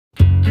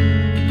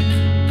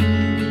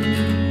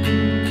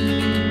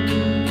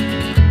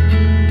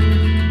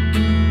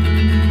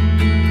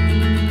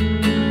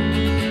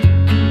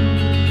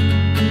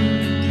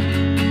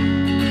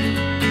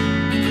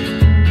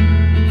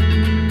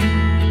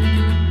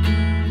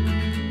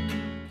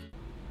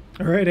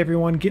All right,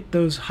 everyone, get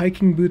those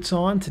hiking boots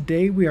on.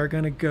 Today we are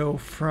going to go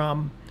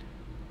from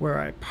where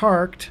I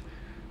parked,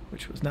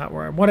 which was not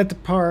where I wanted to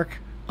park,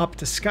 up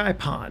to Sky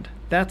Pond.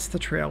 That's the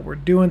trail. We're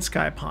doing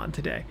Sky Pond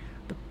today.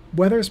 The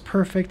weather's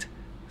perfect,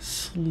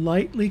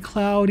 slightly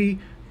cloudy,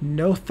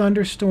 no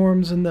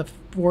thunderstorms in the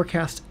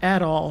forecast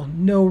at all,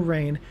 no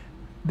rain.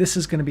 This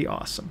is going to be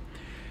awesome.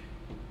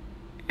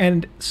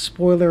 And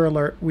spoiler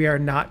alert, we are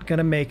not going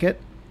to make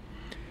it.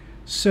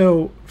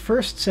 So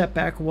first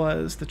setback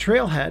was the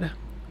trailhead,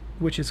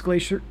 which is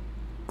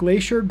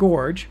Glacier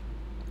Gorge,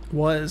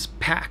 was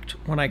packed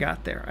when I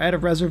got there. I had a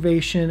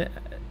reservation at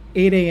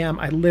 8 a.m.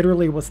 I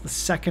literally was the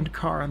second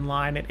car in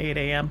line at 8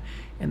 a.m.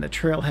 and the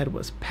trailhead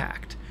was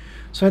packed.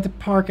 So I had to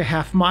park a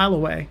half mile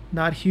away.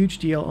 Not a huge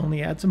deal,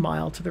 only adds a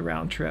mile to the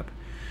round trip.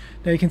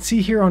 Now you can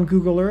see here on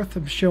Google Earth,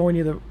 I'm showing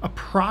you the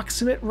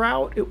approximate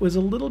route. It was a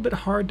little bit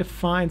hard to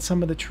find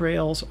some of the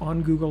trails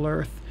on Google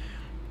Earth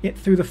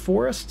through the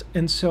forest,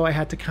 and so I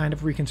had to kind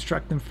of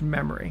reconstruct them from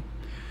memory.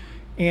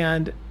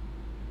 And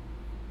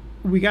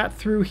we got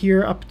through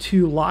here up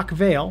to Loch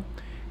Vale,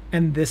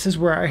 and this is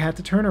where I had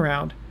to turn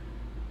around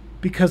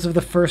because of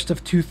the first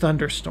of two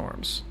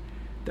thunderstorms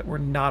that were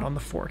not on the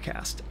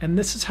forecast. And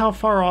this is how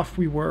far off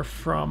we were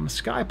from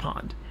Sky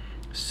Pond.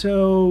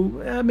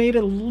 So I made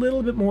it a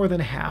little bit more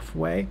than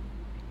halfway.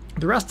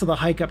 The rest of the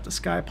hike up to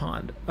Sky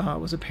Pond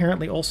was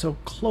apparently also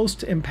close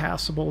to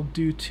impassable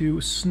due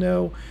to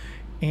snow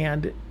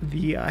and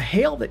the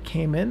hail that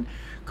came in,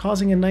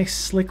 causing a nice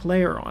slick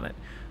layer on it.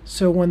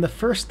 So when the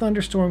first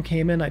thunderstorm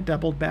came in, I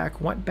doubled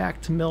back, went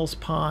back to Mills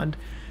Pond,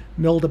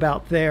 milled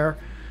about there,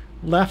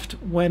 left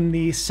when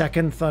the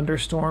second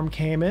thunderstorm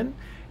came in,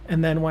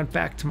 and then went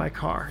back to my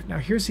car. Now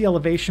here's the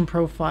elevation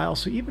profile.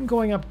 So even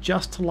going up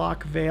just to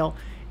Loch Vale,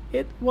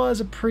 it was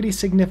a pretty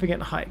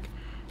significant hike.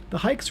 The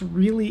hike's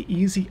really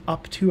easy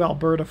up to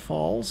Alberta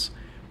Falls,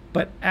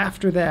 but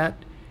after that,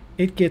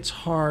 it gets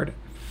hard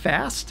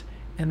fast,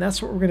 and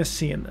that's what we're going to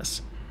see in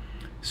this.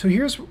 So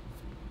here's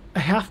a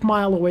half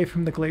mile away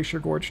from the Glacier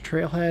Gorge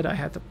trailhead. I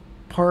had to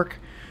park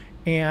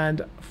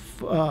and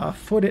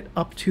foot it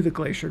up to the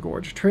Glacier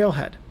Gorge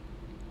trailhead.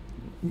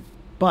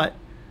 But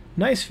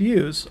nice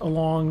views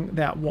along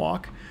that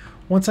walk.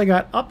 Once I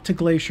got up to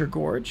Glacier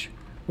Gorge,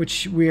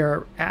 which we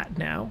are at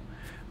now,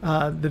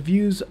 the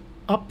views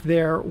up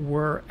there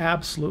were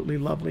absolutely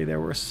lovely. There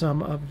were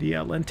some of the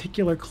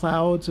lenticular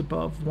clouds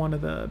above one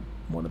of the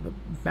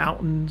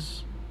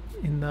mountains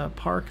in the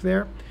park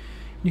there.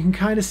 You can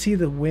kind of see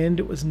the wind.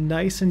 It was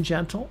nice and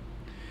gentle.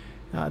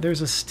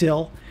 There's a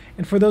still.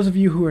 And for those of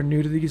you who are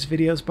new to these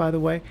videos, by the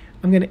way,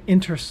 I'm going to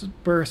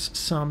intersperse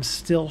some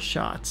still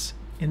shots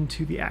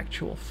into the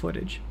actual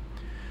footage.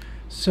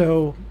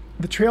 So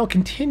the trail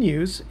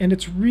continues, and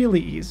it's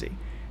really easy.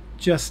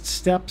 Just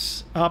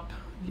steps up.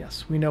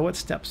 Yes, we know what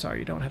steps are.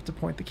 You don't have to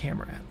point the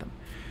camera at them.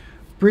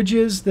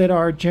 Bridges that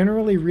are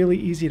generally really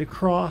easy to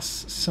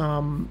cross.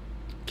 Some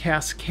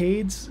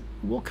cascades.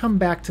 We'll come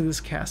back to this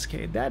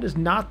cascade. That is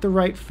not the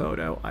right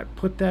photo. I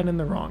put that in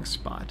the wrong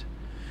spot.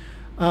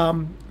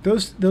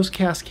 Those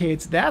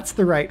cascades, that's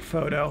the right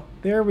photo.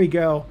 There we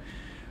go.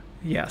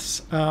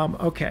 Yes.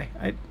 Okay.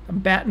 I'm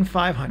batting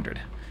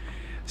 500.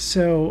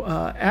 So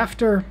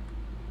after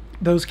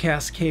those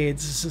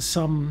cascades, this is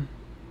some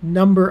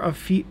number of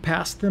feet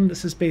past them.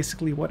 This is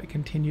basically what it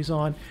continues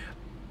on,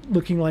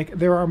 looking like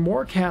there are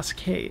more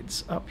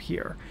cascades up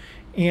here,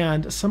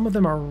 and some of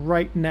them are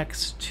right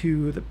next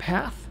to the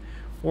path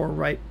or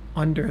right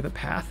under the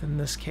path in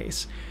this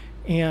case,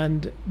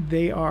 and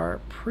they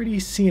are pretty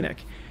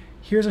scenic.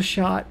 Here's a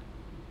shot,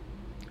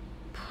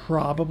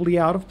 probably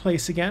out of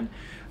place again.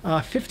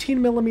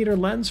 15mm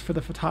lens for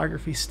the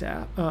photography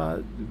staff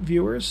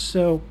viewers,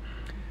 so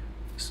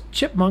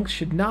chipmunks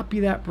should not be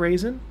that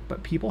brazen,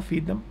 but people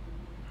feed them.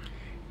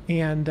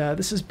 And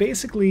this is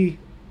basically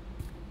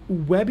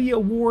Webby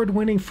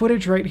Award-winning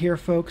footage right here,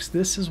 folks.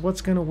 This is what's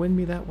going to win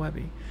me that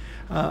Webby.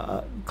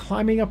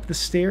 Climbing up the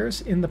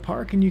stairs in the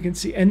park, and you can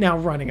see, and now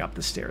running up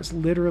the stairs.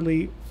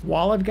 Literally,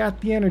 while I've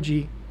got the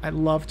energy, I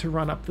love to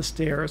run up the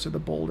stairs or the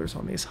boulders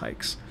on these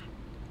hikes.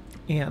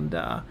 And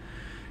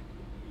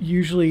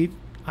usually,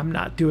 I'm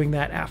not doing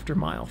that after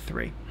mile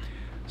 3.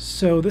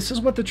 So this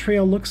is what the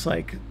trail looks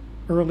like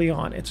early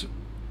on. It's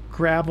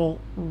gravel,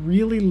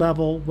 really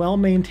level, well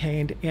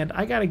maintained, and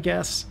I gotta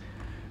guess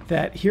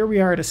that here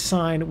we are at a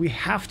sign. We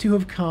have to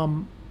have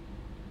come,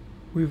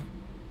 we've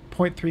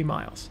 0.3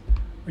 miles.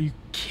 Are you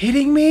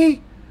kidding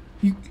me?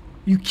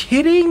 You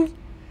kidding?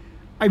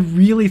 I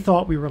really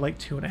thought we were like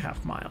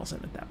 2.5 miles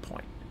in at that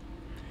point.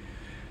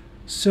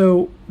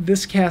 So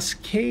this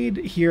cascade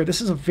here,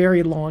 this is a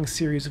very long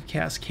series of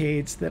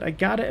cascades that I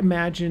gotta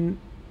imagine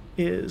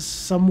is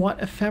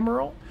somewhat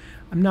ephemeral.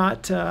 I'm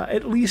not,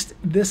 at least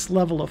this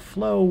level of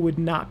flow would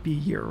not be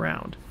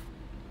year-round.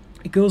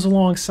 It goes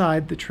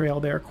alongside the trail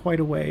there quite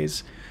a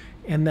ways,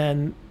 and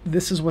then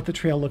this is what the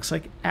trail looks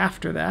like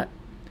after that.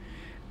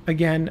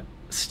 Again,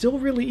 still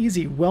really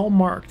easy, well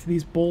marked.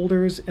 These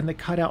boulders and the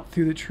cutout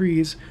through the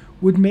trees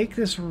would make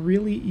this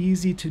really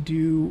easy to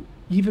do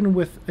even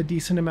with a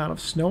decent amount of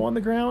snow on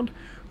the ground,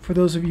 for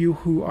those of you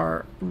who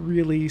are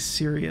really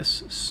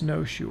serious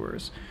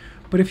snowshoers.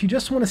 But if you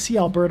just want to see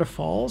Alberta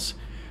Falls,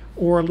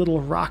 or little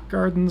rock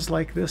gardens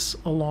like this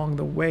along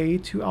the way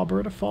to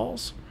Alberta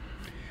Falls,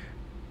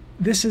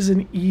 this is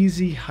an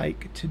easy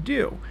hike to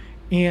do.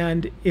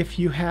 And if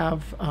you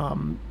have,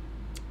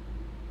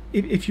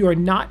 if you are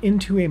not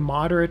into a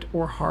moderate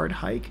or hard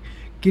hike,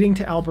 getting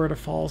to Alberta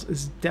Falls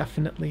is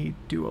definitely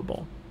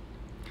doable.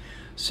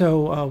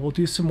 So we'll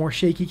do some more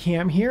shaky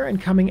cam here,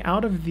 and coming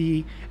out of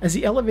as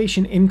the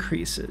elevation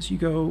increases, you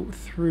go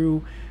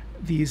through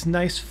these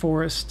nice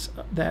forests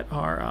that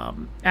are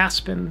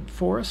aspen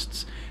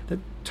forests that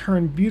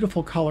turn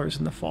beautiful colors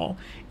in the fall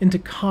into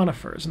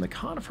conifers, and the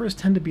conifers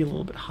tend to be a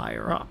little bit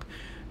higher up.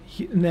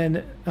 And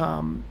then,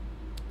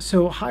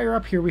 so higher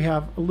up here we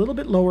have a little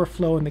bit lower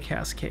flow in the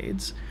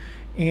Cascades,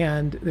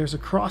 and there's a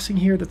crossing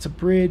here that's a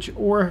bridge,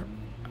 or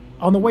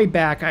on the way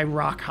back I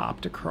rock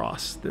hopped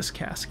across this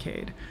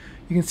cascade.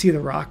 You can see the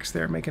rocks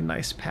there make a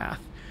nice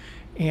path,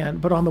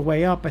 but on the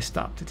way up I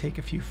stopped to take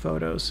a few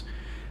photos.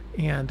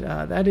 And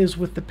that is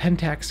with the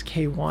Pentax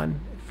K1,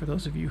 for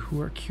those of you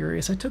who are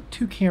curious. I took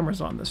 2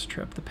 cameras on this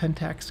trip, the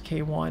Pentax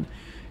K1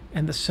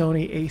 and the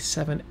Sony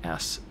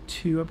A7S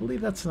II. I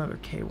believe that's another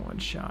K1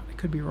 shot. I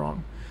could be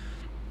wrong.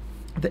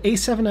 The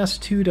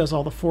A7S II does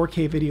all the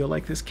 4K video,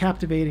 like this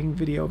captivating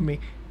video of me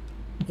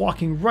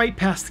walking right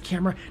past the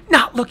camera,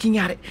 not looking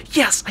at it.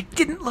 Yes, I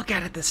didn't look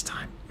at it this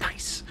time.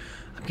 Nice.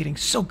 I'm getting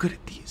so good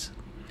at these.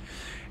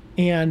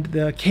 And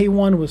the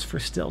K1 was for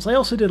stills. I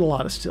also did a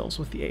lot of stills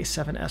with the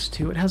A7S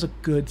II. It has a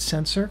good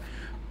sensor,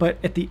 but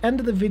at the end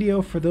of the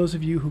video, for those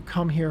of you who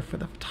come here for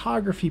the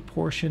photography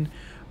portion,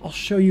 I'll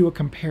show you a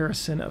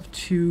comparison of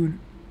 2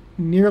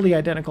 nearly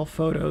identical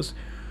photos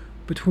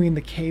between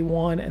the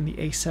K1 and the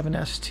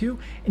A7S II,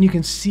 and you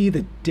can see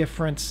the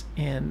difference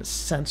in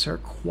sensor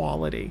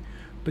quality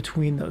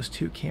between those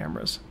 2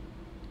 cameras.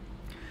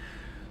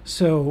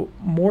 So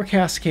more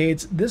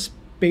Cascades. This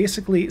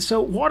basically,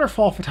 so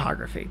waterfall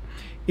photography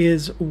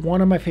is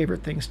one of my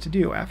favorite things to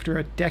do. After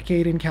a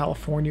decade in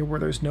California where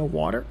there's no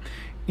water,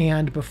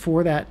 and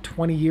before that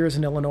 20 years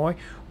in Illinois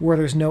where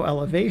there's no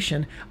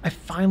elevation, I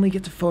finally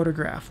get to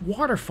photograph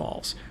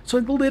waterfalls. So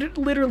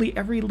literally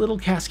every little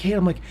cascade,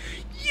 I'm like,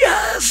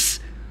 yes!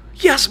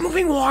 Yes,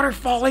 moving water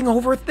falling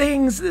over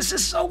things. This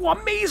is so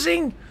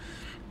amazing!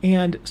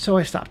 And so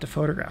I stopped to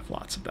photograph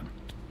lots of them.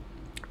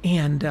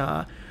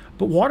 And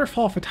but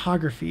waterfall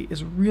photography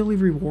is really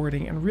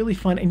rewarding and really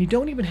fun, and you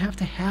don't even have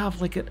to have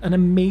like an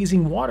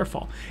amazing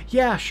waterfall.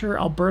 Yeah, sure,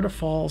 Alberta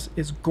Falls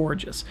is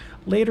gorgeous.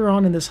 Later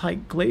on in this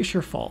hike,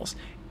 Glacier Falls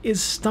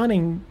is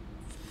stunning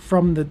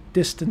from the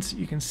distance that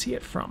you can see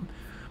it from.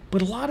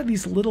 But a lot of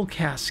these little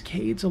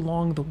cascades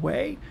along the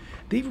way,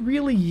 they've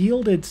really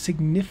yielded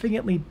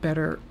significantly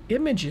better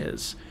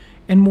images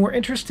and more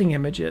interesting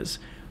images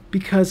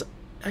because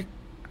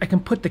I can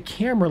put the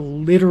camera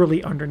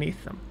literally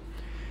underneath them.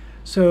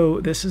 So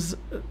this is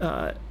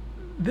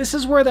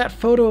where that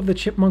photo of the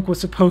chipmunk was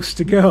supposed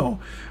to go.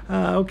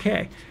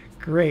 Okay,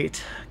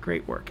 great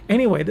work.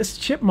 Anyway, this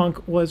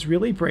chipmunk was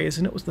really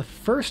brazen. It was the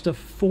first of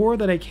 4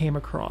 that I came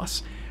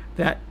across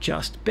that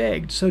just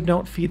begged, so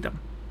don't feed them.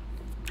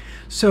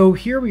 So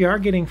here we are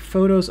getting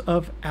photos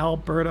of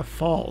Alberta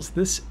Falls.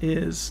 This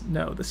is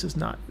not. This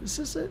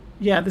is it.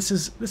 Yeah, this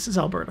is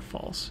Alberta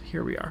Falls.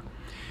 Here we are,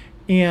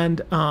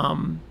 and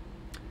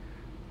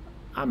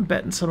I'm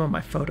betting some of my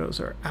photos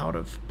are out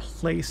of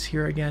place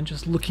here again,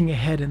 just looking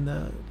ahead in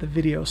the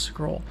video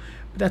scroll,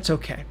 but that's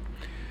okay.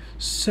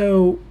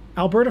 So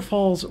Alberta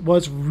Falls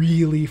was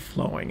really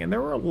flowing, and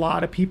there were a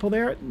lot of people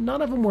there,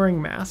 none of them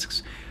wearing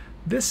masks.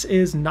 This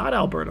is not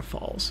Alberta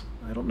Falls.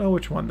 I don't know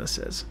which one this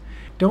is.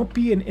 Don't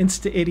be an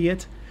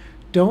insta-idiot.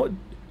 Don't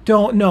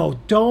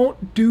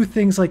do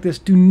things like this.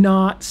 Do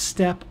not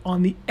step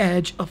on the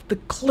edge of the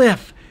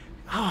cliff.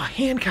 Ah, oh,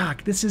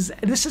 Hancock, this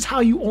is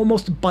how you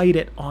almost bite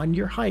it on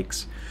your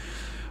hikes.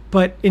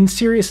 But in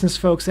seriousness,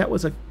 folks, that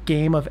was a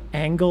game of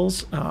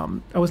angles.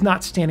 I was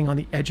not standing on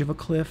the edge of a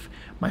cliff.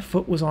 My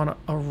foot was on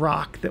a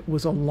rock that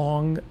was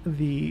along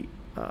the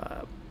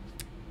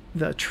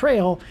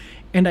trail,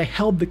 and I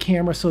held the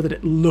camera so that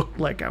it looked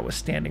like I was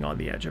standing on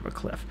the edge of a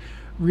cliff.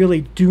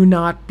 Really, do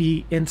not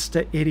be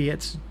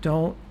insta-idiots.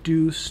 Don't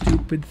do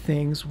stupid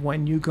things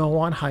when you go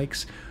on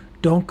hikes.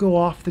 Don't go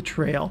off the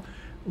trail.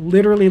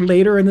 Literally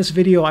later in this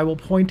video, I will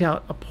point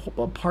out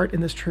a part in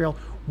this trail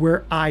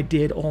where I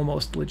did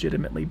almost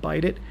legitimately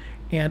bite it,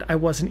 and I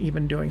wasn't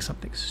even doing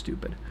something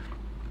stupid.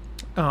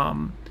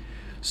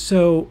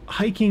 So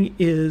hiking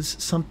is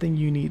something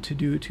you need to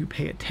do to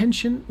pay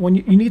attention. When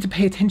you need to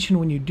pay attention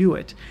when you do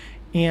it,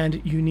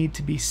 and you need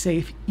to be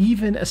safe,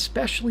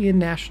 especially in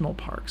national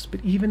parks.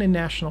 But even in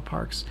national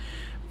parks,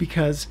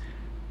 because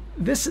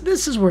this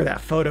is where that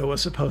photo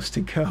was supposed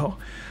to go.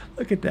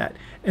 Look at that.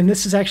 And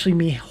this is actually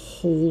me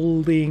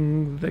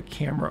holding the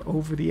camera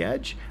over the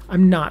edge.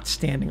 I'm not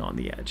standing on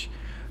the edge.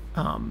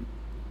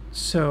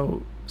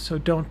 So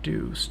don't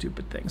do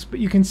stupid things. But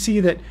you can see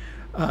that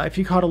if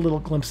you caught a little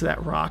glimpse of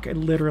that rock, I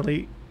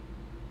literally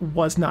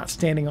was not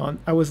standing on,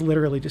 I was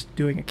literally just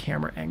doing a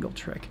camera angle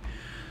trick.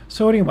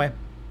 So anyway,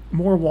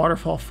 more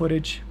waterfall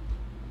footage.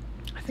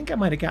 I think I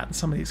might have gotten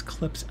some of these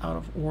clips out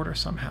of order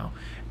somehow.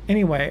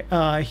 Anyway,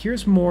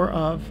 here's more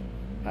of,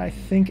 I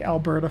think,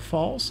 Alberta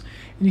Falls.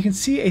 And you can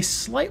see a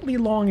slightly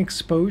long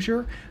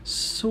exposure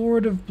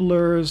sort of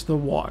blurs the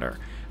water.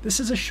 This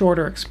is a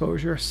shorter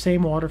exposure,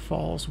 same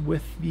waterfalls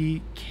with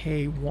the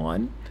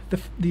K1.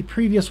 The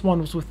previous one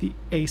was with the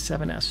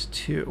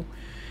A7S II.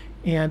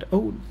 And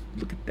oh,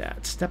 look at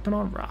that, stepping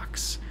on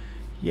rocks.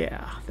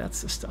 Yeah,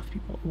 that's the stuff,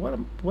 people.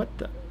 What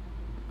the?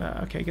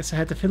 Okay, I guess I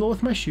had to fiddle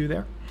with my shoe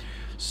there.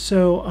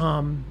 So,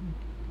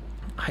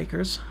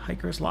 hikers,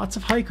 lots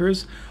of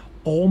hikers,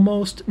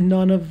 almost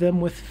none of them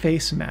with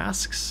face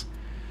masks.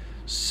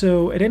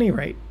 So, at any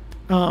rate,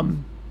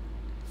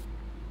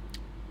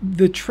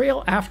 the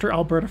trail after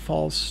Alberta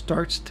Falls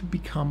starts to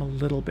become a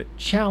little bit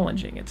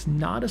challenging. It's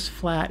not as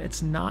flat.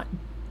 It's not,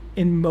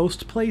 in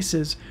most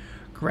places,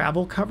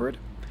 gravel covered.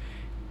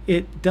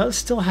 It does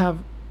still have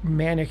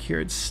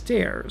manicured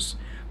stairs,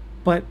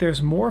 but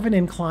there's more of an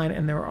incline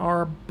and there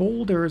are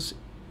boulders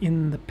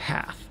in the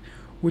path,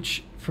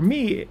 which for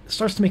me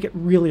starts to make it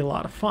really a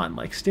lot of fun.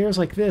 Like stairs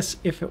like this,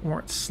 if it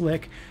weren't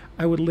slick,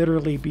 I would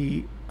literally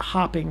be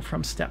hopping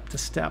from step to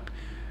step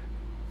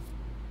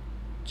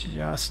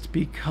just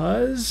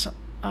because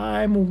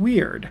I'm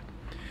weird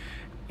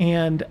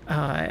and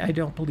I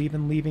don't believe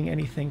in leaving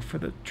anything for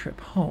the trip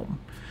home.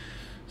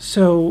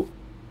 So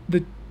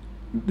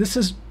this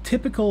is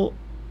typical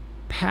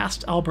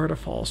past Alberta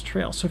Falls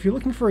trail. So if you're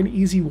looking for an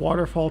easy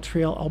waterfall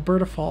trail,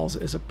 Alberta Falls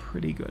is a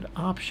pretty good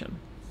option.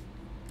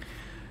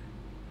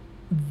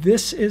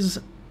 This is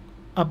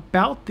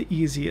about the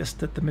easiest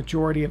that the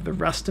majority of the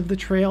rest of the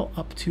trail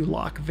up to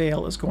Loch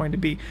Vale is going to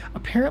be.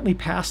 Apparently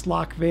past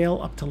Loch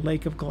Vale up to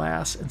Lake of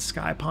Glass and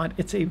Sky Pond,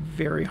 it's a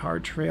very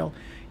hard trail,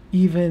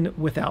 even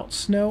without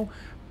snow.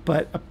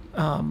 But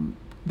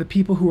the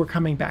people who were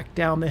coming back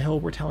down the hill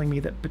were telling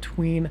me that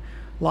between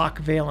Loch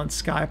Vale and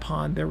Sky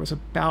Pond, there was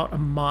about a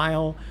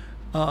mile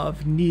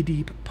of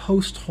knee-deep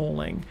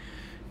post-holing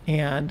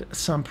and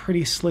some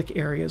pretty slick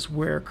areas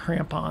where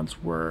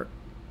crampons were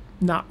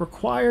not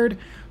required,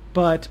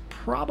 but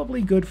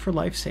probably good for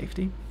life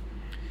safety.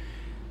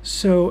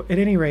 So at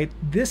any rate,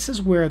 this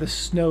is where the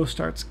snow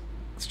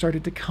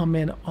started to come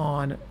in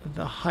on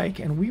the hike,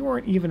 and we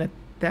weren't even at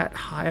that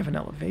high of an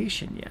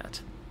elevation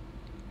yet.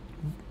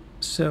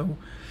 So,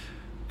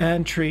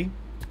 and tree,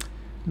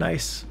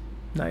 nice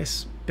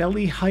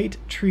belly height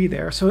tree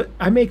there. So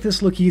I make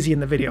this look easy in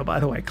the video, by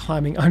the way,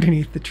 climbing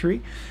underneath the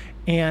tree.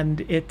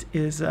 And it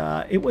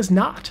was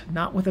not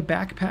with a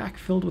backpack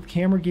filled with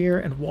camera gear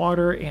and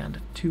water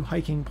and 2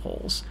 hiking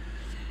poles.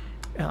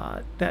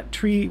 That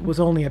tree was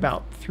only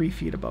about 3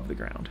 feet above the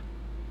ground.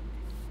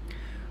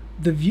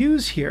 The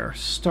views here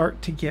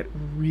start to get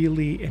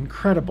really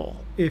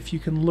incredible if you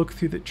can look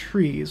through the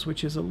trees,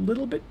 which is a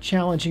little bit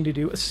challenging to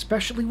do,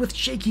 especially with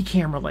shaky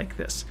camera like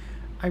this.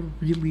 I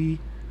really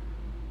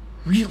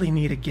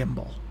need a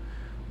gimbal,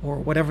 or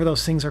whatever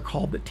those things are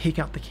called that take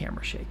out the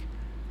camera shake.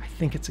 I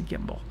think it's a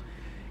gimbal.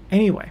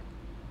 Anyway,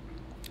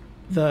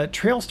 the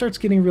trail starts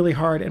getting really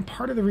hard, and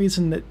part of the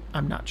reason that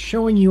I'm not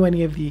showing you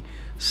any of the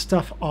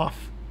stuff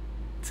off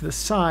to the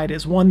side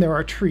is, one, there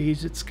are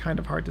trees. It's kind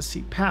of hard to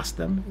see past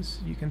them. As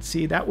you can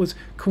see, that was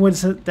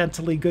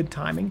coincidentally good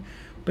timing,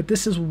 but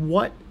this is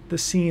what the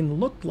scene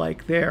looked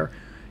like there,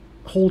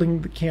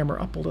 holding the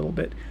camera up a little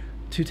bit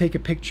to take a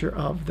picture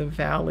of the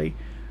valley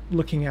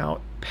looking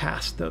out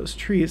past those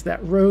trees.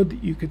 That road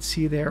that you could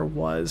see there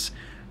was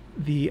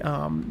the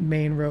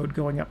main road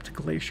going up to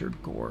Glacier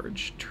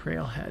Gorge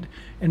trailhead,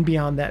 and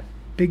beyond that,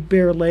 Big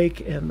Bear Lake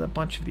and a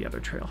bunch of the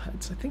other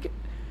trailheads. I think it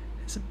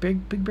is a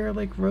Big Bear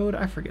Lake Road.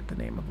 I forget the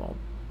name of all.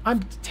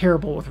 I'm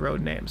terrible with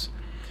road names.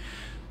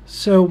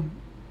 So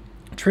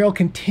trail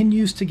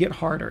continues to get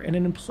harder, and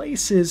in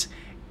places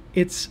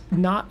it's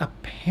not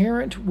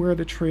apparent where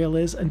the trail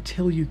is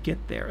until you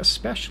get there,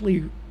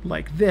 especially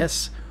like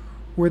this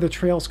where the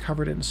trail's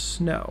covered in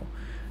snow.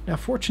 Now,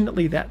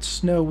 fortunately, that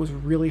snow was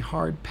really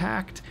hard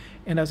packed,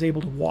 and I was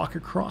able to walk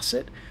across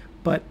it.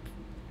 But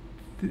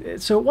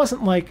so it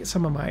wasn't like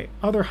some of my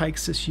other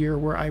hikes this year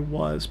where I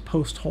was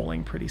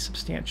post-holing pretty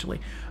substantially.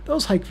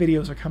 Those hike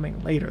videos are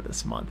coming later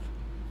this month.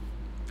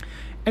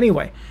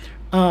 Anyway,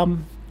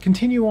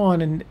 continue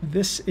on, and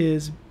this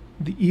is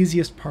the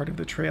easiest part of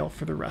the trail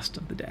for the rest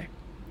of the day,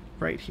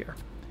 right here,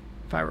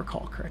 if I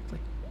recall correctly.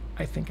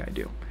 I think I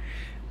do.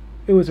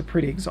 It was a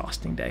pretty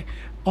exhausting day.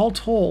 All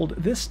told,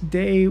 this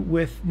day,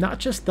 with not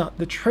just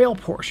the trail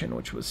portion,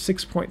 which was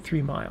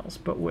 6.3 miles,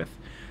 but with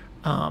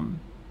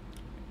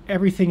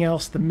everything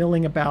else, the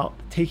milling about,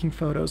 taking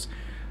photos,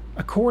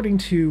 according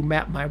to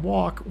Map My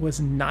Walk, was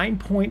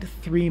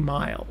 9.3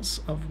 miles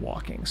of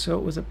walking. So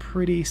it was a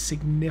pretty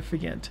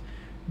significant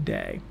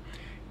day.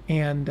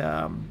 And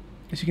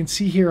as you can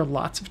see here,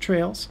 lots of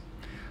trails,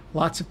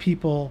 lots of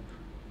people,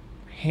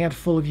 a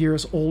handful of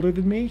years older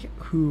than me,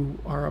 who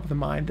are of the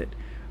mind that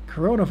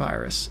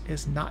coronavirus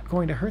is not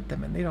going to hurt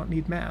them and they don't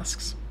need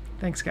masks.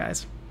 Thanks,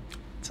 guys.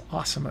 It's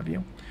awesome of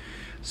you.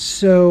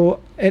 So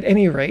at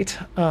any rate,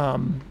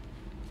 that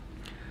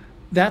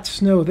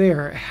snow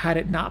there, had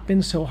it not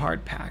been so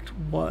hard packed,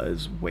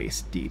 was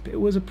waist deep.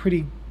 It was a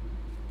pretty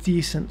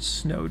decent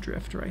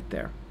snowdrift right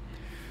there.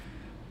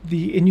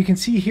 And you can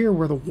see here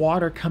where the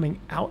water coming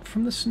out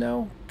from the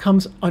snow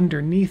comes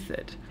underneath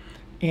it,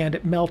 and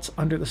it melts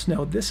under the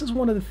snow. This is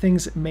one of the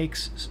things that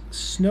makes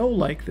snow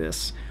like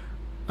this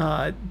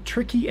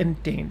tricky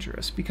and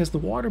dangerous, because the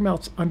water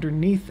melts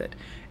underneath it,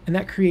 and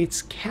that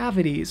creates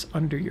cavities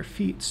under your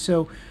feet.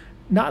 So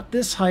not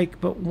this hike,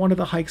 but one of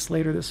the hikes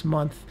later this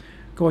month,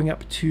 going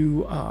up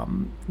to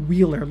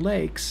Wheeler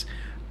Lakes,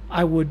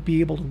 I would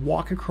be able to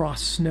walk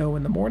across snow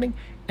in the morning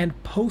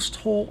and post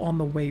hole on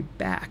the way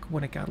back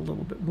when it got a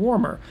little bit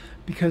warmer,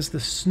 because the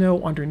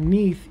snow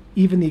underneath,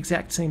 even the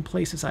exact same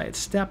places I had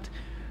stepped,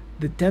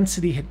 the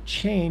density had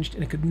changed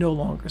and it could no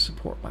longer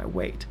support my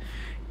weight.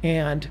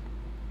 And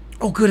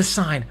oh, good, a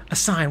sign.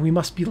 We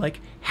must be like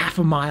half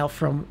a mile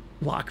from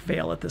Loch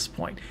Vale at this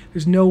point.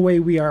 There's no way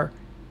we are.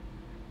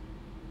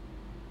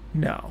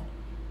 No.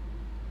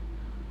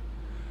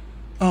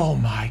 Oh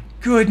my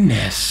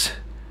goodness.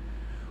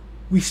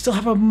 We still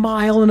have 1.5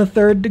 miles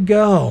to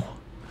go.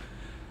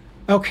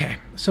 Okay,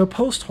 so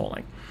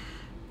post-holing.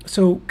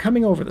 So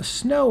coming over the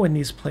snow in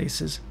these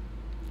places,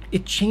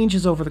 it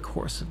changes over the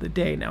course of the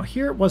day. Now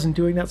here it wasn't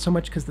doing that so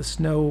much because the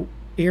snow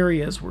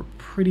areas were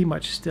pretty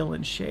much still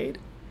in shade.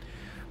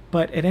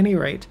 But at any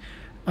rate,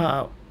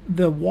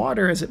 the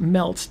water as it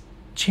melts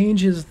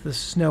changes the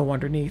snow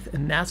underneath,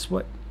 and that's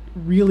what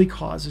really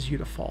causes you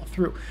to fall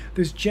through.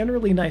 There's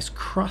generally nice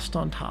crust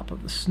on top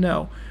of the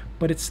snow,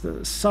 but it's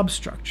the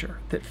substructure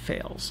that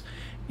fails.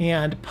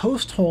 And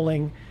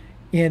post-holing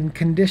in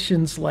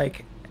conditions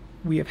like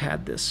we have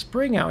had this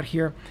spring out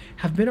here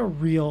has been a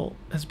real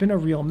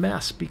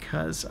mess,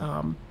 because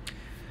on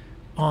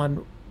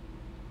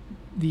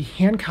the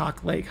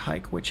Hancock Lake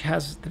hike, which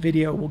has the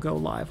video will go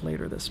live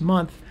later this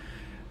month,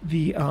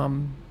 the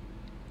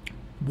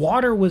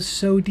water was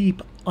so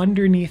deep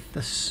underneath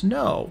the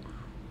snow,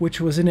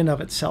 which was in and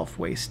of itself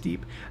waist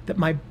deep, that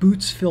my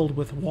boots filled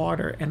with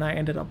water, and I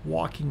ended up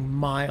walking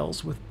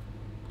miles with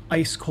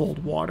ice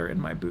cold water in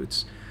my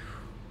boots,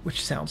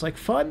 which sounds like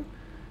fun.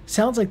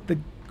 Sounds like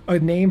a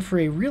name for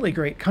a really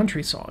great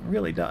country song,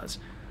 really does,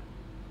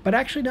 but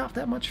actually not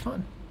that much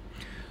fun.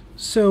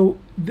 So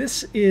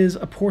this is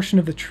a portion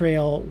of the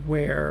trail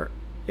where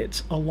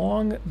it's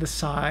along the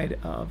side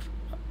of,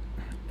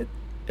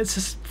 it's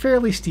a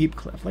fairly steep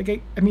cliff. Like,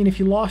 I mean, if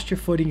you lost your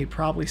footing, you'd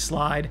probably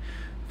slide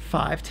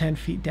 5-10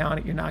 feet down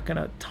it. You're not going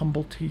to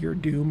tumble to your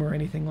doom or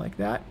anything like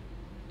that.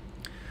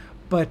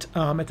 But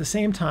at the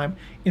same time,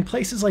 in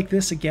places like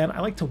this, again, I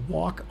like to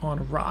walk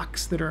on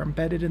rocks that are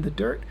embedded in the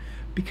dirt,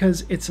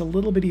 because it's a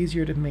little bit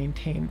easier to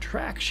maintain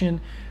traction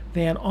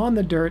than on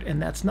the dirt,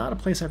 and that's not a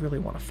place I really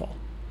want to fall.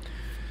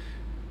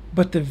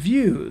 But the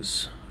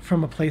views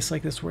from a place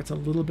like this, where it's a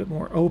little bit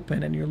more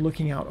open and you're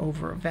looking out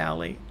over a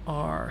valley,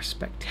 are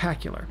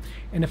spectacular.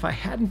 And if I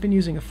hadn't been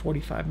using a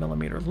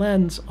 45mm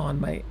lens on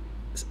my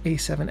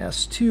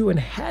A7S II and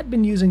had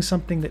been using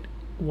something that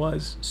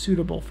was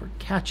suitable for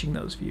catching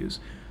those views,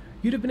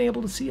 you'd have been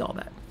able to see all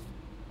that.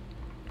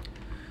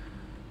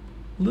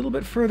 A little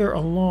bit further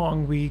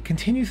along, we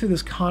continue through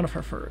this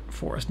conifer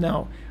forest.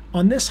 Now,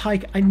 on this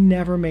hike, I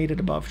never made it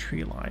above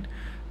tree line,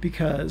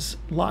 because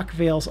Loch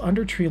Vale's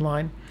under tree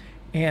line,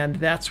 and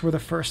that's where the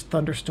first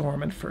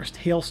thunderstorm and first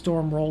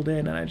hailstorm rolled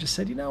in, and I just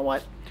said, you know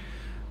what?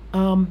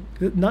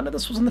 None of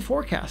this was in the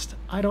forecast.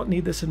 I don't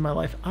need this in my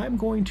life. I'm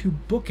going to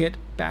book it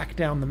back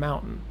down the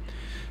mountain.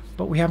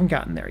 But we haven't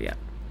gotten there yet.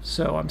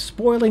 So I'm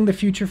spoiling the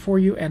future for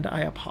you, and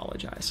I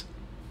apologize.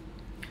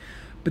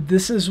 But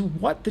this is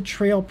what the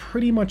trail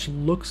pretty much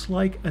looks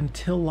like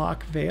until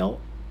Loch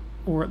Vale,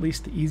 or at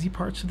least the easy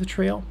parts of the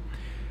trail.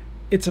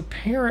 It's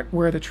apparent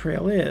where the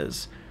trail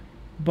is,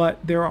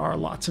 but there are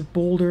lots of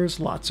boulders,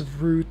 lots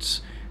of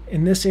roots.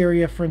 In this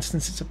area, for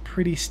instance, it's a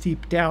pretty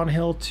steep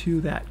downhill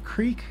to that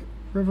I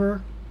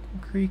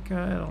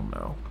don't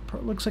know.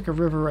 It looks like a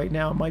river right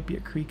now. It might be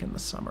a creek in the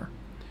summer.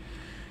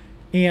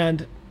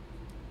 And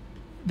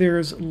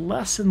there's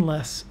less and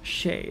less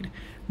shade.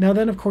 Now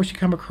then, of course, you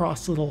come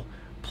across little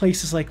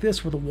places like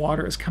this where the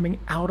water is coming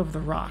out of the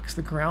rocks.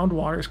 The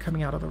groundwater is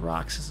coming out of the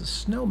rocks as the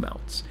snow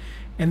melts.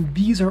 And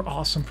these are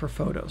awesome for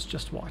photos.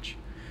 Just watch.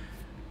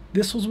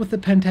 This was with the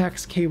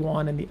Pentax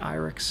K1 and the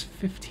Irix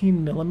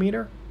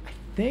 15mm.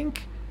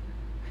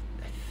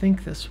 I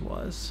think this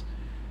was.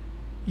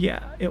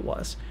 Yeah, it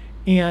was.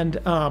 And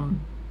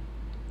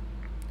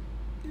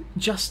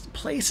just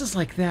places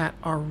like that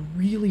are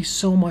really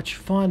so much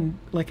fun,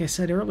 like I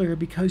said earlier,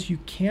 because you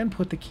can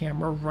put the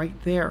camera right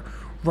there,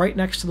 right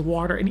next to the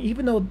water. And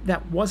even though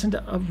that wasn't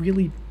a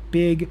really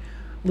big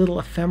little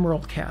ephemeral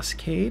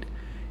cascade,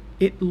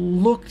 it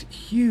looked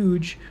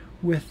huge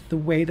with the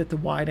way that the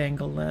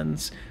wide-angle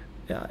lens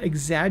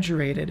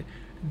exaggerated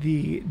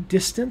the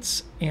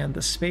distance and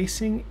the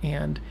spacing,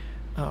 and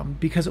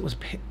because it was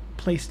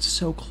placed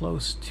so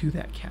close to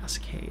that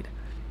cascade.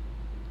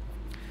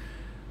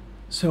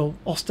 So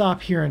I'll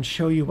stop here and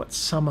show you what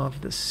some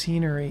of the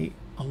scenery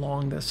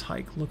along this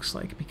hike looks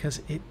like,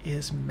 because it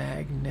is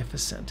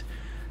magnificent.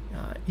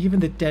 Even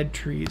the dead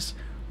trees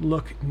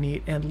look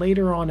neat. And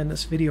later on in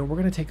this video, we're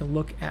going to take a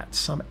look at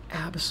some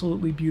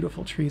absolutely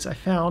beautiful trees. I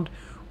found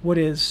what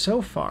is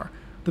so far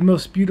the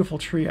most beautiful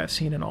tree I've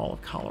seen in all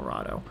of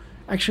Colorado.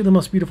 Actually, the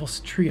most beautiful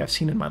tree I've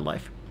seen in my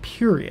life,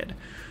 period.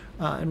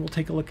 And we'll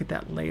take a look at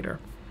that later.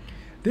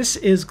 This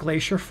is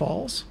Glacier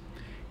Falls,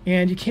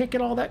 and you can't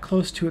get all that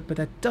close to it, but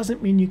that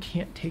doesn't mean you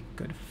can't take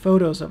good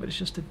photos of it. It's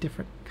just a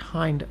different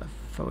kind of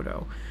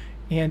photo.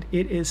 And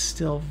it is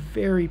still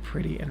very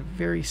pretty and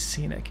very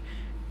scenic.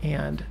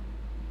 And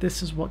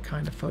this is what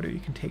kind of photo you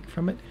can take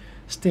from it.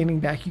 Standing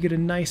back, you get a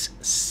nice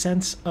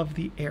sense of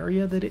the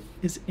area that it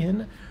is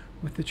in,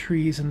 with the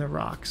trees and the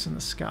rocks and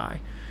the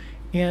sky.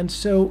 And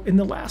so in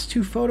the last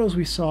two photos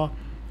we saw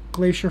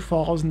Glacier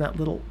Falls and that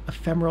little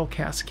ephemeral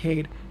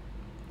cascade.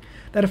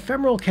 That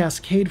ephemeral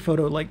cascade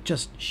photo like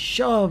just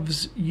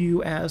shoves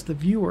you as the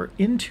viewer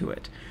into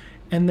it.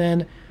 And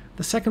then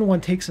the second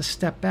one takes a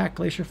step back,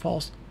 Glacier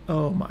Falls.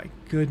 Oh my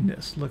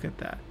goodness, look at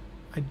that.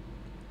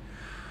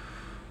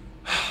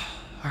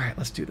 All right,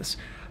 let's do this.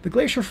 The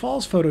Glacier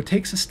Falls photo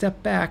takes a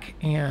step back,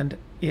 and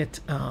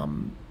it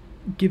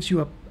gives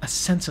you a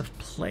sense of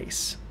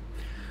place.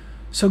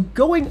 So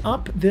going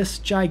up this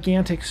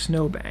gigantic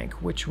snowbank,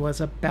 which was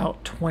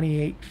about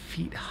 28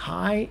 feet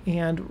high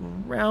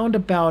and round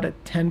about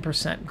at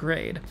 10%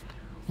 grade,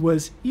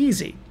 was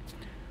easy.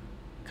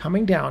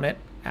 Coming down it,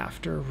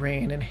 after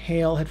rain and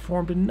hail had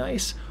formed a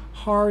nice,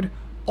 hard,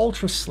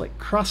 ultra-slick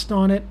crust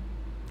on it,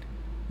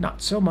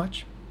 not so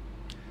much.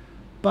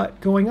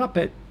 But going up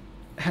it,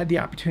 had the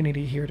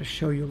opportunity here to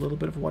show you a little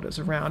bit of what is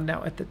around.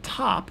 Now at the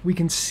top, we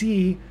can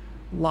see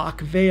Loch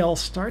Vale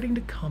starting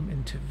to come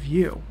into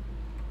view.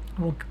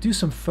 And we'll do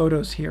some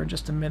photos here in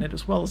just a minute,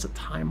 as well as a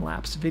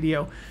time-lapse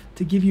video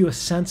to give you a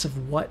sense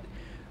of what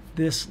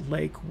this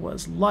lake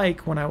was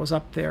like when I was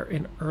up there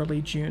in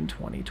early June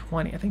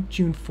 2020. I think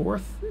June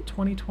 4th,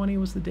 2020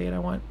 was the date I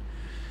went.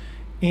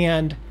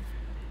 And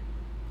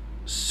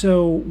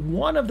so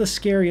one of the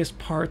scariest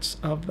parts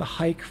of the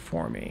hike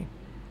for me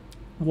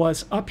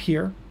was up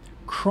here,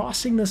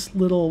 crossing this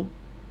little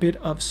bit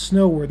of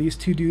snow where these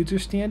two dudes are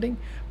standing,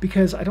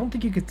 because I don't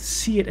think you could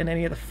see it in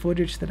any of the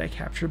footage that I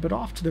captured, but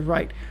off to the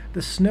right,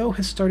 the snow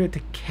has started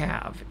to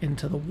calve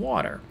into the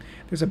water.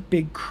 There's a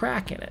big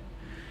crack in it.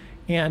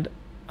 And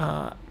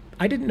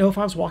I didn't know if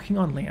I was walking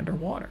on land or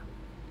water.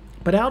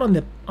 But out on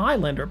the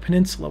island or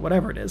peninsula,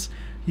 whatever it is,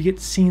 you get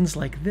scenes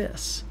like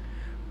this,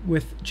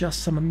 with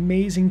just some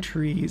amazing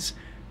trees,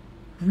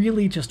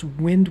 really just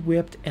wind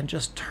whipped and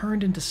just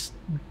turned into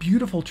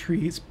beautiful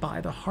trees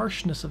by the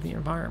harshness of the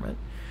environment,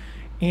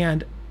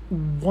 and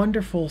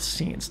wonderful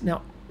scenes.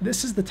 Now,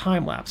 this is the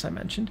time lapse I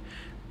mentioned,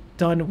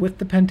 done with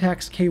the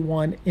Pentax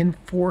K1 in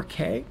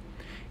 4K,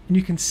 and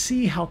you can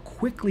see how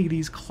quickly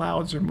these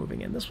clouds are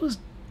moving in.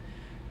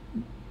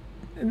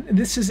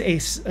 This is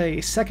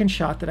a second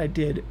shot that I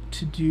did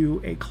to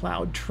do a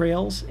cloud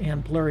trails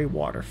and blurry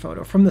water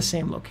photo from the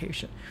same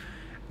location.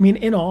 I mean,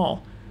 in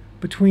all,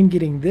 between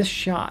getting this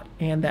shot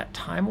and that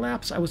time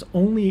lapse, I was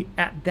only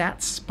at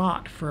that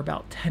spot for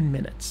about 10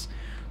 minutes.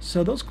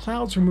 So those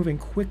clouds were moving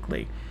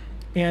quickly,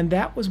 and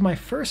that was my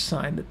first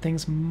sign that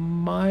things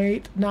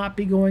might not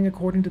be going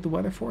according to the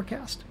weather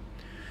forecast.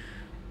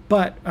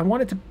 But I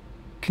wanted to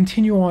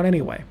continue on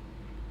anyway.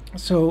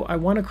 So I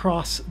went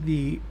across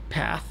the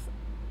path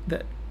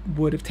that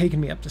would have taken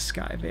me up to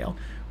Sky Vale.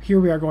 Here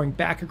we are going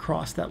back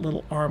across that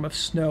little arm of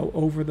snow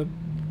over the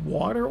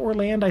water or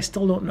land, I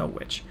still don't know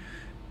which.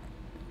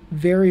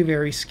 Very,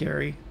 very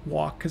scary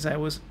walk, because I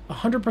was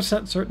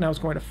 100% certain I was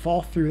going to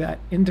fall through that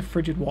into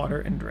frigid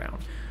water and drown.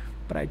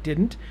 But I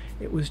didn't.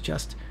 It was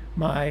just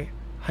my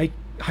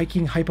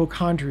hiking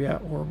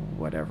hypochondria, or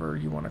whatever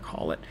you want to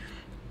call it,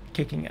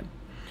 kicking in.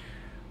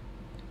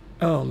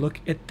 Oh, look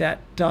at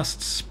that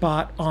dust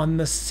spot on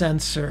the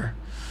sensor.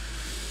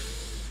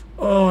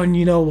 Oh, and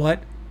you know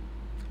what?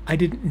 I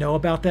didn't know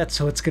about that,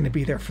 so it's going to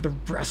be there for the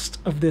rest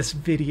of this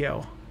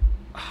video.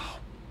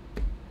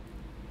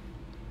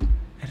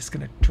 It's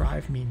going to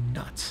drive me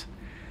nuts.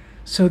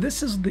 So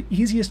this is the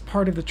easiest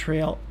part of the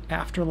trail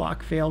after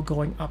Loch Vale,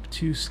 going up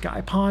to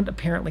Sky Pond,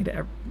 apparently,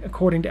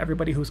 according to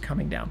everybody who's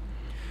coming down.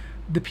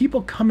 The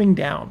people coming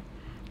down,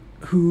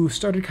 who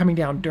started coming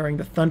down during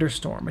the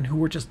thunderstorm and who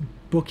were just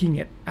booking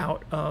it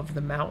out of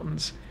the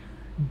mountains,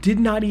 did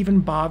not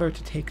even bother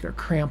to take their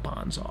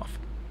crampons off.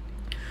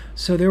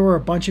 So there were a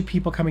bunch of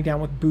people coming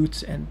down with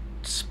boots and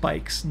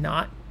spikes,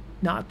 not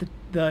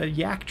the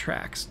yak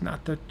tracks,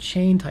 not the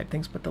chain type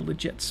things, but the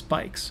legit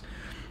spikes.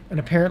 And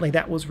apparently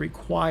that was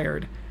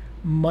required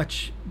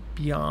much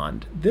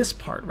beyond this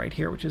part right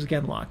here, which is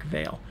again Loch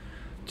Vale,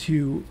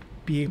 to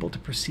be able to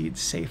proceed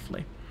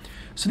safely.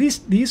 So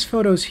these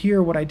photos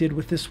here, what I did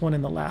with this one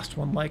and the last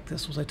one like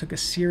this, was I took a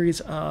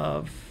series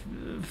of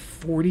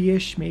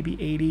 40-ish,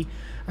 maybe 80,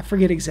 I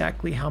forget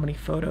exactly how many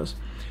photos,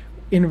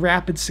 in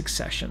rapid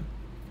succession.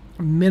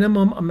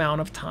 Minimum amount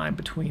of time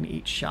between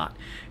each shot.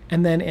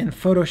 And then in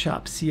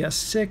Photoshop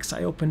CS6,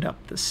 I opened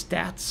up the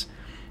stats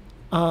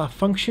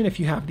function. If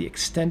you have the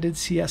extended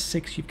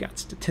CS6, you've got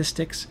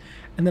statistics.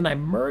 And then I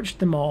merged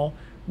them all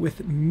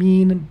with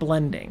mean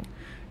blending.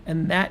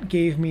 And that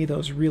gave me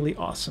those really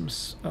awesome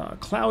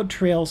cloud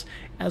trails,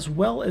 as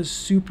well as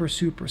super,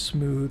 super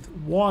smooth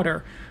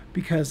water,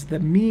 because the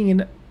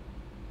mean,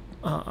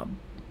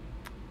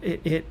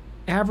 it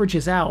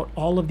averages out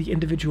all of the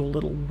individual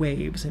little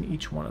waves in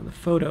each one of the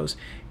photos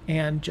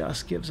and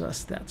just gives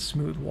us that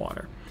smooth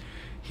water.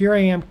 Here I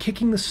am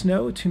kicking the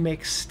snow to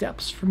make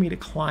steps for me to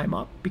climb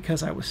up,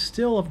 because I was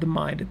still of the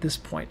mind at this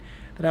point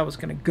that I was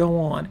going to go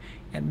on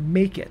and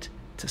make it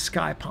to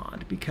Sky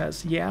Pond,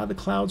 because yeah, the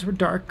clouds were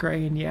dark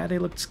gray and yeah, they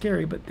looked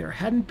scary, but there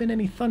hadn't been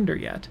any thunder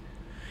yet.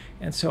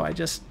 And so I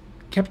just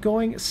kept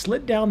going,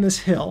 slid down this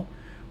hill,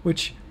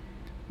 which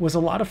was a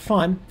lot of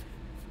fun,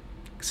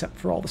 except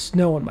for all the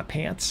snow in my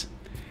pants.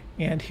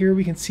 And here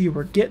we can see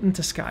we're getting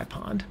to Sky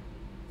Pond.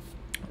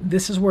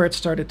 This is where it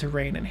started to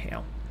rain and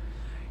hail.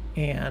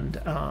 And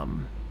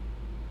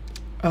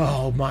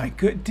oh my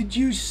good, did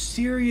you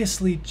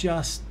seriously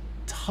just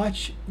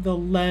touch the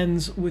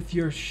lens with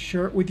your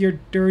shirt, with your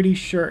dirty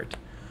shirt?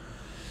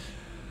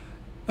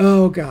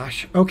 Oh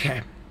gosh.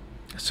 Okay,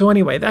 so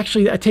anyway,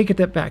 actually I take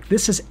that back.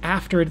 This is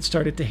after it had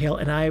started to hail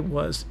and I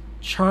was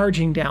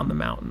charging down the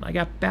mountain. I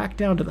got back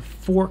down to the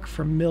fork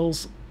from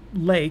Mills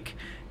Lake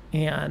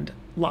and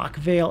Loch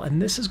Vale,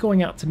 and this is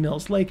going out to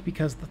Mills Lake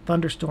because the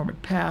thunderstorm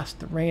had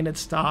passed, the rain had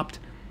stopped,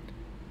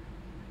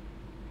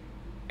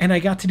 and I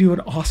got to do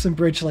an awesome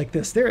bridge like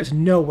this. There is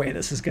no way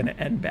this is going to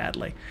end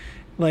badly.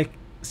 Like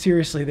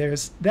seriously,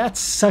 that's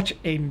such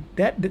a,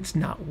 it's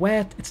not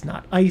wet, it's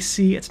not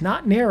icy, it's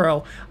not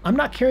narrow. I'm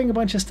not carrying a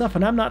bunch of stuff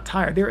and I'm not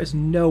tired. There is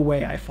no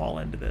way I fall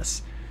into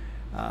this.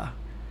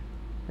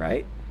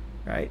 Right?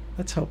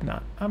 Let's hope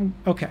not.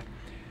 Okay.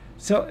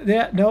 So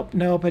that,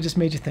 nope, I just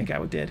made you think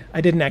I did. I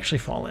didn't actually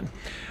fall in.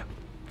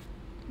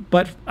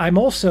 But I'm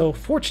also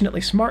fortunately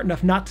smart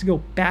enough not to go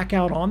back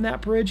out on that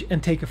bridge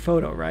and take a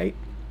photo, right?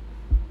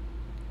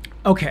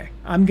 Okay,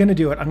 I'm gonna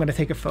do it. I'm gonna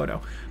take a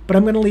photo, but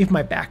I'm gonna leave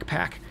my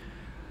backpack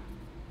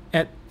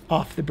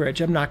off the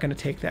bridge. I'm not gonna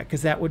take that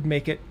because that would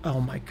make it,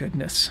 oh my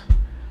goodness.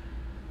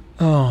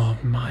 Oh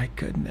my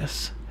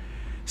goodness.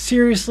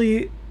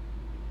 Seriously,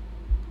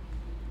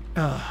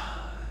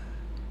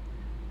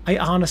 I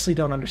honestly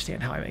don't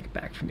understand how I make it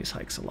back from these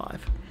hikes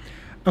alive.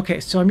 Okay,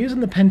 so I'm using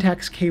the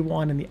Pentax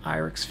K1 and the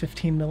Irix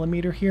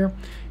 15mm here,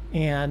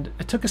 and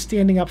I took a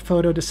standing up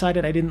photo,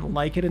 decided I didn't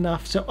like it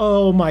enough, so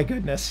oh my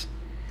goodness.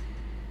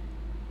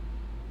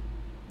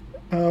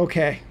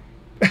 Okay.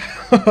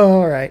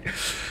 All right.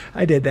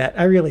 I did that.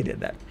 I really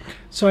did that.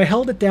 So I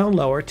held it down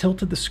lower,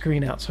 tilted the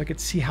screen out so I could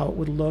see how it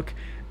would look.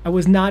 I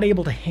was not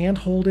able to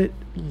handhold it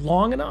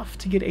long enough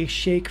to get a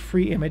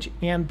shake-free image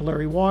and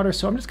blurry water,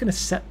 so I'm just going to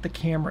set the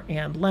camera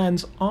and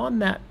lens on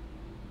that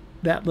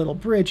little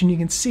bridge, and you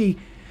can see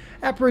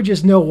that bridge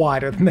is no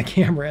wider than the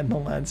camera and the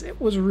lens. It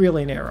was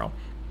really narrow.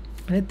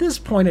 And at this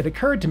point, it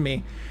occurred to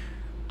me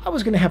I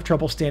was going to have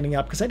trouble standing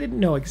up because I didn't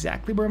know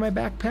exactly where my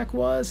backpack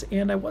was,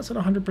 and I wasn't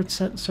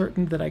 100%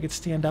 certain that I could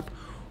stand up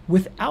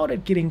without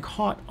it getting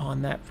caught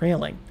on that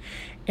railing.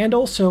 And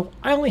also,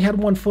 I only had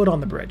one foot on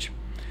the bridge.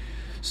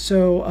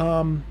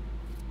 So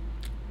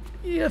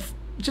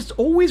just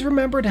always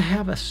remember to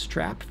have a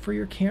strap for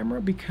your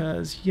camera,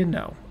 because you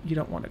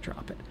don't want to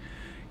drop it.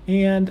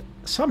 And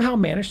somehow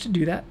managed to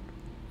do that,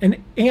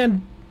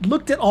 and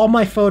looked at all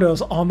my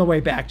photos on the way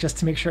back just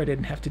to make sure I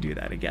didn't have to do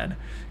that again,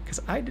 because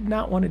I did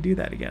not want to do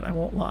that again, I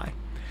won't lie.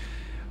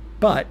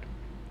 But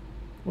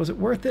was it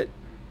worth it?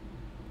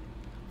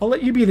 I'll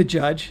let you be the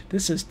judge.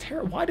 This is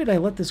terrible. Why did I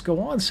let this go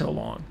on so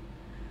long?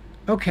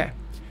 Okay,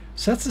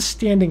 so that's a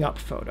standing up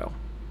photo,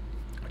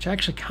 which I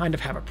actually kind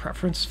of have a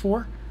preference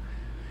for.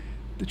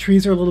 The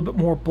trees are a little bit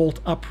more bolt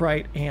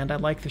upright, and I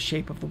like the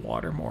shape of the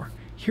water more.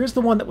 Here's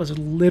the one that was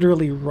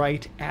literally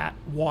right at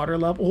water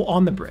level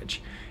on the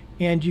bridge.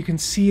 And you can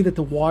see that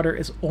the water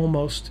is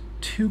almost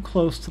too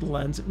close to the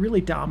lens. It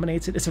really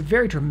dominates it. It's a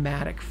very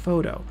dramatic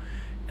photo,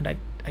 and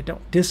I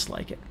don't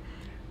dislike it.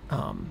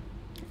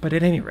 But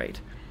at any rate,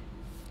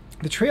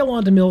 the trail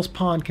onto Mills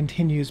Pond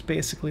continues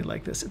basically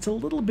like this. It's a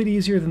little bit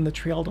easier than the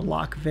trail to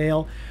Loch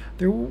Vale.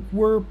 There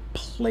were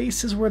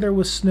places where there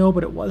was snow,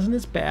 but it wasn't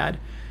as bad.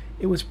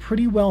 It was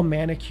pretty well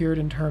manicured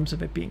in terms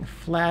of it being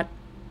flat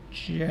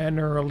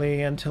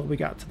generally until we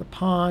got to the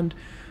pond.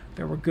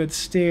 There were good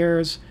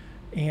stairs,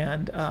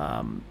 and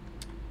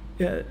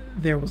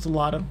there was a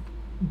lot of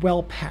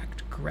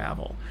well-packed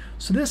gravel.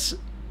 So this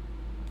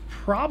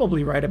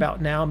probably right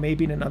about now,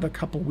 maybe in another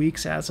couple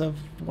weeks as of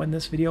when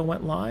this video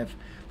went live,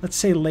 let's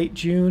say late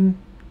June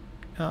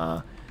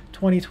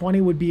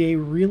 2020 would be a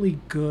really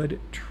good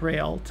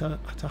trail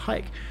to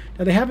hike.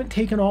 Now they haven't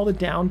taken all the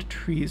downed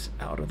trees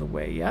out of the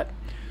way yet,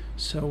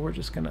 so we're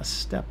just gonna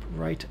step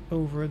right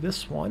over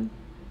this one.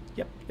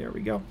 Yep, there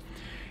we go.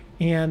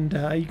 And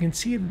you can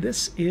see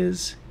this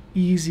is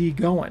easy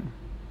going.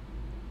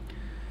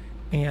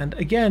 And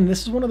again,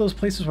 this is one of those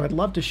places where I'd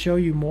love to show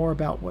you more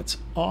about what's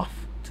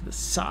off to the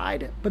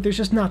side, but there's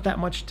just not that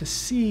much to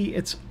see.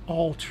 It's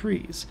all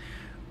trees.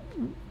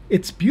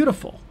 It's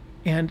beautiful,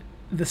 and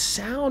the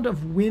sound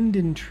of wind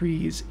in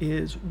trees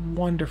is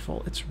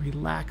wonderful. It's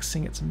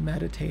relaxing, it's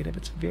meditative,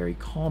 it's very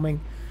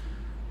calming,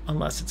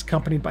 unless it's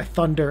accompanied by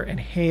thunder and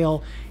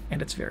hail,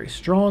 and it's very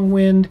strong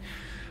wind.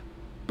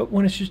 But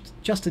when it's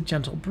just a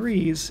gentle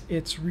breeze,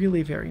 it's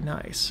really very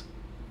nice.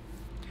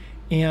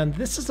 And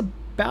this is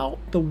about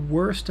the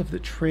worst of the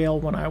trail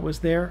when I was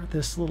there,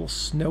 this little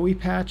snowy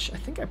patch. I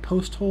think I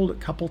post-holed a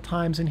couple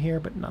times in here,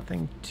 but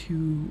nothing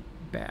too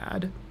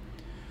bad.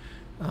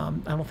 I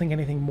don't think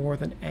anything more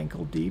than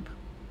ankle deep.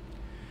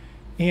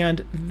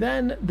 And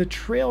then the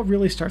trail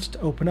really starts to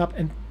open up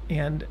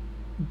and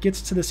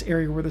gets to this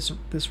area where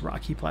this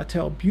rocky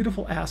plateau.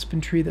 Beautiful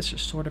aspen tree that's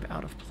just sort of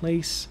out of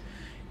place.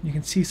 You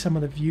can see some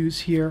of the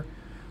views here.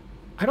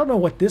 I don't know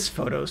what this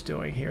photo is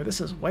doing here. This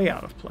is way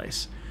out of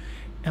place.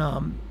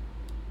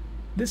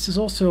 This is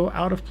also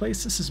out of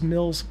place. This is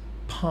Mills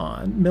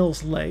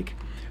Lake.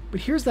 But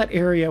here's that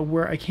area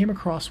where I came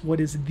across what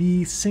is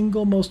the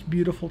single most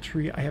beautiful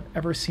tree I have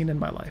ever seen in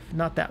my life.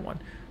 Not that one,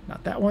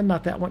 not that one,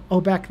 not that one.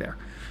 Oh, back there,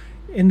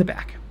 in the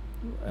back.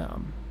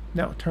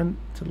 No, turn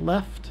to the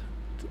left.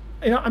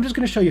 You know, I'm just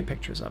going to show you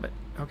pictures of it,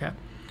 okay?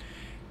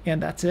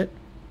 And that's it.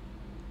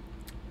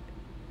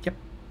 Yep.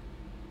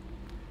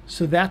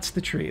 So that's the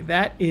tree.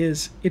 It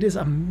is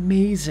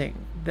amazing,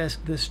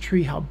 this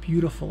tree, how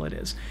beautiful it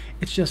is.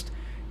 It's just,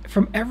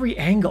 from every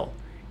angle,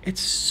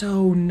 it's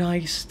so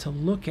nice to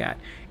look at.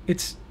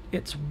 It's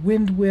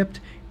wind whipped,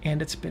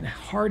 and it's been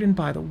hardened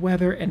by the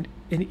weather, and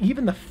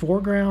even the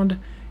foreground,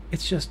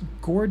 it's just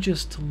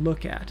gorgeous to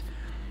look at.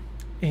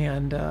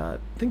 And I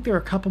think there are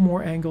a couple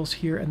more angles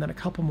here, and then a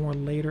couple more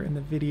later in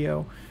the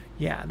video.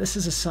 Yeah, this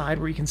is a side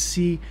where you can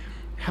see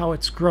how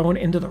it's grown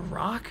into the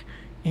rock,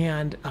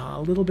 and a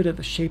little bit of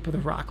the shape of the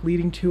rock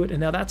leading to it.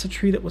 And now that's a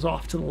tree that was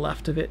off to the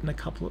left of it in a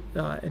couple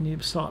of, and you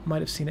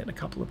might have seen it in a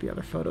couple of the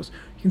other photos.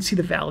 You can see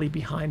the valley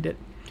behind it.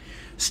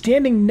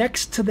 Standing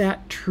next to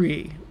that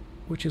tree,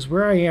 which is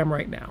where I am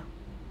right now,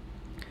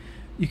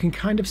 you can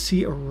kind of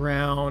see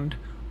around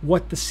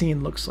what the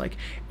scene looks like.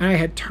 And I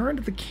had turned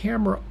the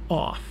camera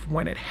off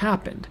when it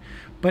happened,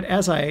 but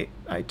as I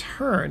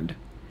turned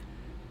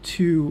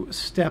to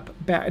step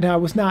back, and I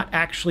was not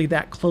actually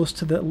that close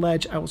to the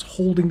ledge, I was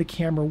holding the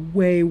camera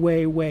way,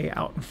 way, way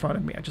out in front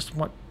of me. I just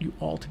want you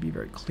all to be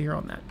very clear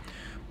on that.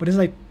 But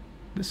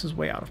this is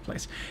way out of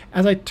place.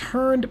 As I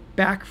turned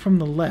back from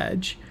the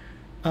ledge,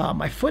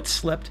 my foot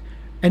slipped,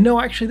 and no,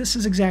 actually this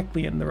is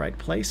exactly in the right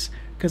place,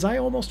 because I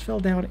almost fell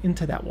down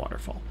into that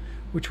waterfall,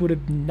 which would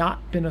have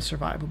not been a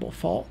survivable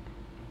fall.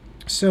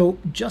 So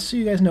just so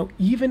you guys know,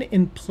 even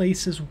in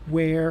places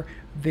where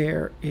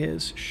there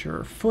is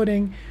sure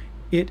footing,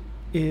 it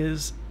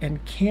is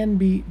and can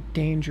be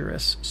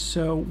dangerous.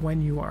 So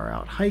when you are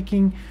out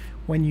hiking,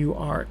 when you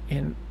are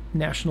in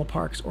national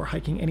parks or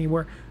hiking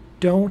anywhere,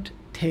 don't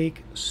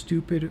take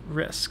stupid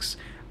risks.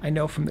 I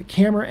know from the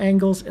camera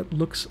angles, it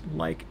looks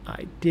like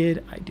I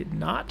did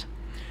not.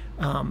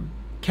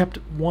 Kept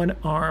one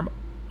arm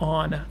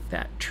on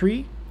that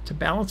tree to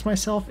balance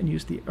myself and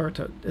used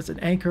as an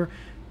anchor,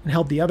 and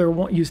held the other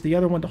one, used the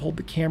other one to hold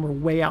the camera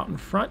way out in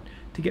front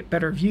to get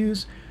better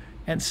views,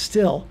 and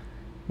still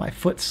my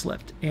foot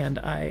slipped, and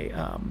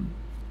I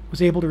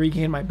was able to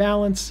regain my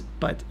balance,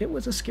 but it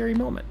was a scary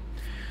moment.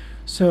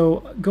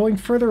 So going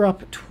further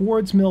up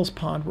towards Mills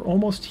Pond, we're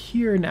almost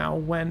here now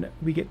when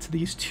we get to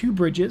these two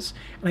bridges,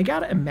 and I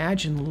gotta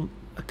imagine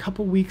a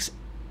couple weeks,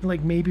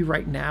 like maybe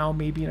right now,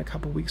 maybe in a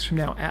couple weeks from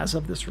now, as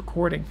of this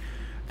recording,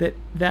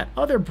 that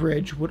other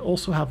bridge would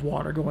also have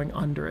water going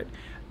under it.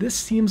 This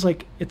seems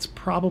like it's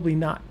probably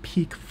not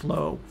peak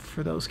flow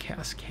for those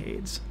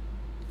cascades.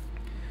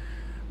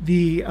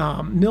 The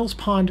Mills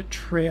Pond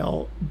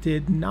Trail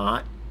did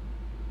not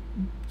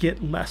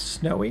get less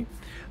snowy.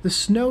 The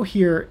snow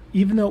here,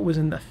 even though it was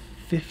in the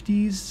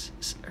 50s,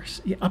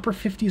 upper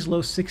 50s,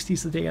 low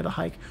 60s the day of the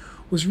hike,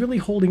 was really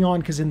holding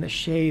on, because in the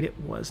shade it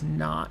was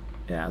not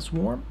as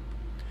warm.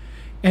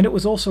 And it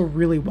was also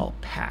really well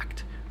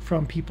packed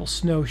from people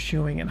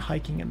snowshoeing and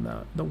hiking in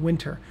the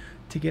winter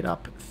to get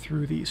up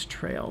through these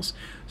trails.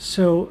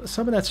 So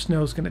some of that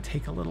snow is going to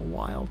take a little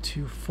while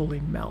to fully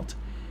melt.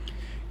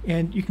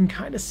 And you can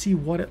kind of see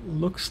what it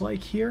looks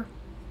like here.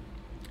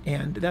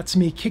 And that's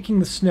me kicking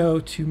the snow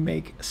to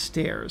make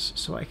stairs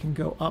so I can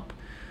go up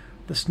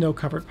the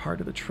snow-covered part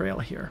of the trail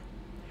here.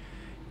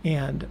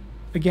 And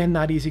again,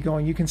 not easy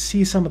going. You can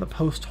see some of the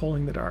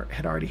post-holing that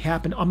had already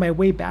happened. On my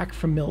way back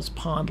from Mills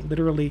Pond,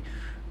 literally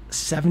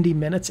 70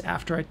 minutes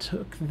after I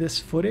took this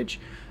footage,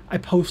 I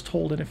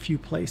post-holed in a few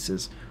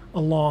places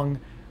along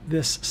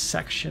this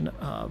section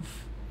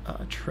of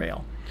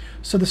trail.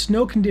 So the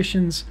snow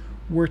conditions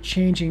were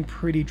changing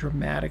pretty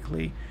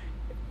dramatically,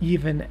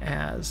 even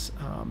as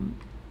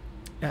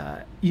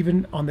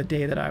even on the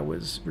day that I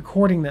was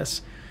recording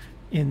this,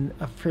 in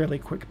a fairly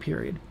quick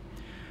period.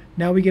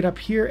 Now we get up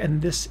here,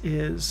 and this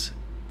is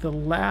the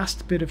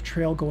last bit of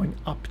trail going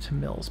up to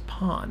Mills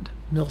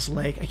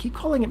Lake. I keep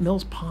calling it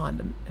Mills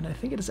Pond, and I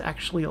think it is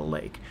actually a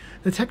lake.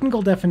 The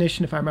technical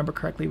definition, if I remember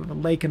correctly, of a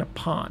lake and a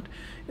pond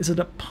is that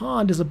a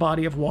pond is a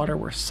body of water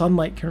where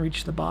sunlight can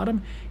reach the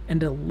bottom,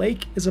 and a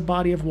lake is a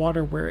body of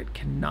water where it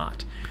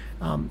cannot.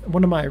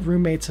 One of my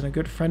roommates and a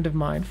good friend of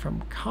mine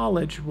from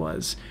college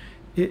was,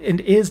 and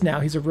is now,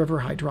 he's a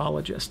river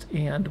hydrologist,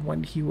 and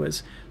when he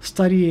was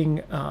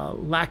studying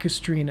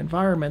lacustrine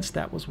environments,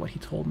 that was what he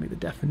told me the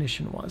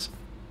definition was.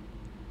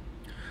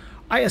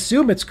 I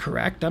assume it's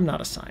correct. I'm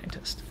not a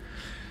scientist.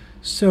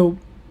 So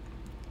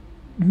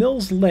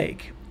Mills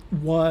Lake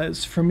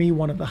was, for me,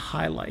 one of the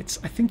highlights.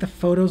 I think the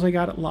photos I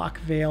got at Loch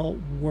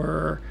Vale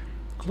were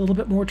a little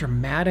bit more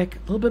dramatic, a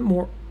little bit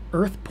more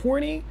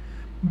earth-porny,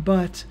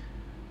 but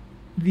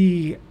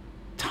the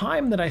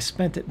time that I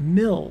spent at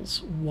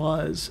Mills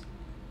was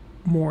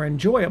more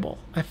enjoyable.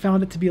 I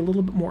found it to be a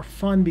little bit more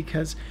fun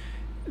because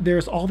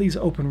there's all these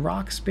open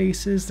rock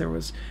spaces. There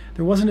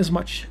wasn't as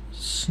much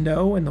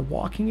snow in the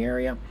walking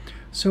area,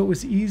 so it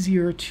was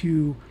easier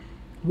to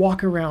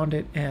walk around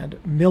it and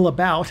mill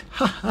about.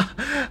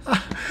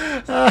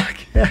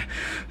 Okay.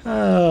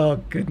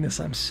 Oh goodness,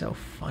 I'm so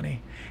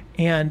funny.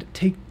 And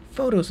take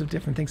photos of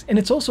different things. And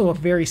it's also a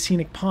very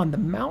scenic pond. The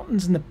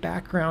mountains in the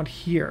background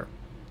here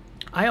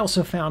I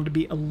also found to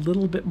be a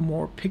little bit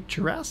more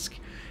picturesque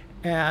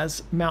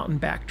as mountain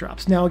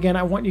backdrops. Now again,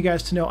 I want you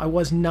guys to know I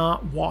was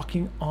not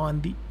walking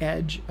on the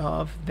edge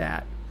of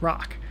that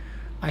rock.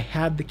 I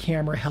had the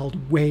camera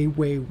held way,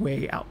 way,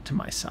 way out to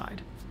my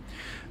side.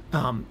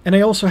 And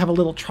I also have a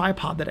little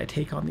tripod that I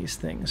take on these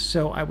things.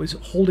 So I was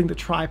holding the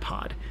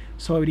tripod,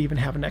 so I would even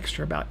have an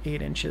extra about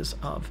 8 inches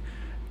of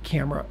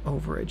camera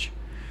overage.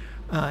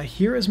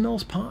 Here is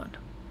Mills Pond.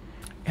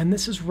 And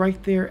this is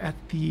right there at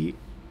the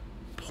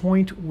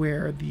point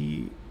where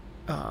the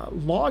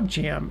log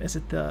jam is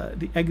at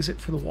the exit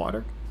for the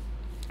water.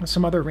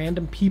 Some other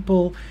random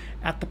people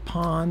at the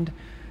pond.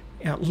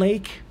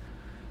 Lake.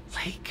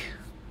 I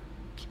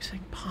keep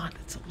saying pond,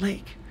 it's a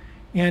lake.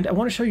 And I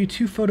want to show you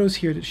 2 photos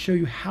here that show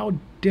you how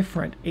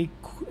different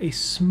a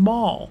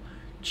small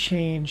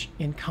change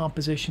in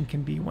composition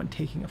can be when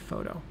taking a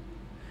photo.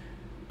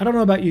 I don't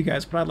know about you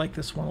guys, but I like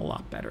this one a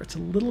lot better. It's a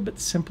little bit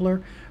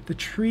simpler. The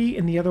tree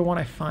in the other one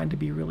I find to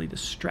be really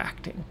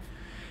distracting.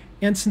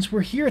 And since we're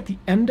here at the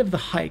end of the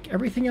hike,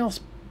 everything else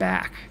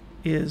back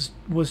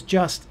was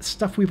just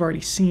stuff we've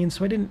already seen,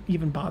 so I didn't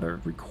even bother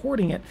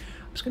recording it.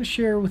 I'm just going to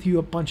share with you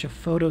a bunch of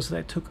photos that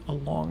I took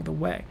along the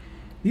way.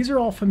 These are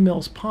all from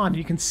Mills Pond.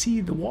 You can see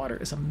the water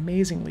is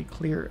amazingly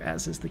clear,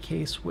 as is the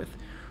case with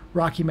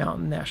Rocky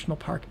Mountain National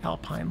Park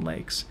Alpine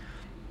Lakes.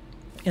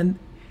 And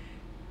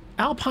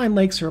Alpine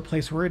lakes are a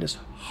place where it is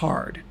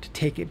hard to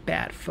take a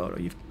bad photo.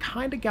 You've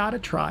kind of got to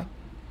try.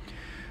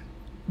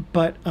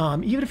 But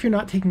even if you're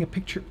not taking a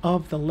picture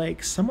of the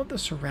lake, some of the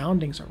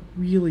surroundings are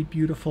really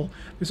beautiful.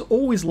 There's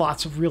always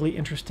lots of really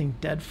interesting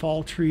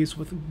deadfall trees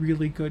with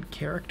really good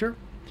character.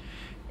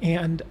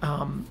 And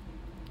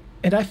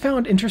I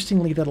found,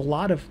 interestingly, that a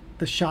lot of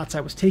the shots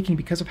I was taking,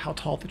 because of how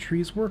tall the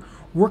trees were,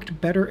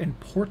 worked better in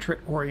portrait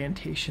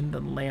orientation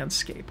than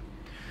landscape.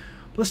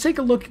 Let's take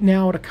a look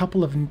now at a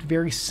couple of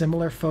very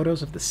similar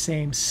photos of the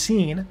same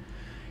scene,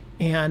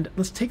 and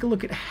let's take a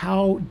look at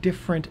how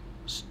different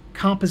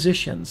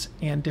compositions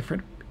and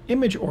different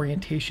image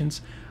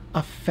orientations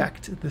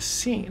affect the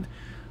scene.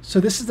 So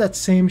this is that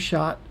same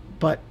shot,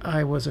 but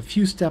I was a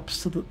few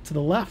steps to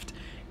the left,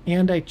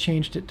 and I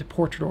changed it to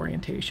portrait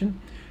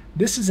orientation.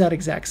 This is that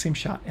exact same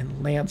shot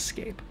in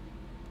landscape.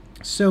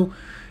 So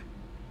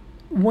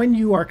when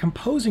you are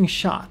composing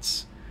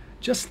shots,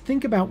 just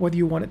think about whether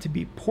you want it to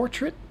be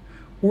portrait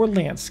or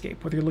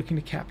landscape, whether you're looking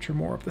to capture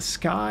more of the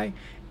sky,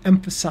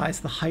 emphasize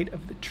the height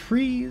of the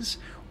trees,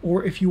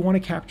 or if you want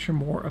to capture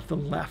more of the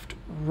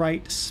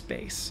left-right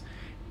space.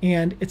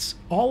 And it's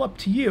all up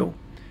to you.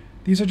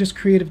 These are just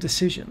creative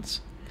decisions.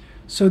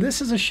 So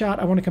this is a shot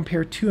I want to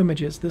compare 2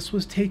 images. This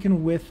was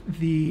taken with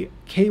the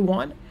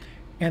K1,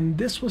 and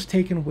this was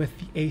taken with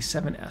the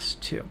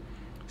A7S II.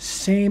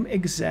 Same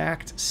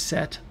exact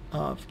set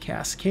of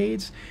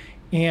cascades,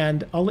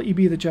 and I'll let you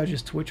be the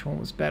judges to which one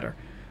was better.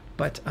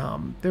 But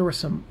there's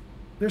some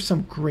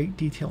great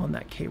detail in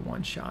that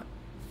K1 shot.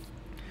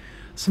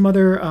 Some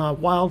other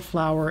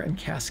wildflower and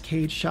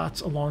cascade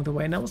shots along the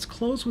way. Now let's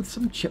close with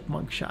some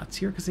chipmunk shots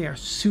here, because they are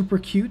super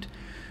cute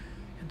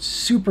and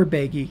super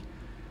baggy.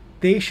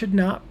 They should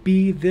not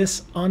be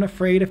this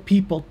unafraid of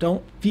people.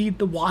 Don't feed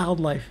the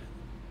wildlife.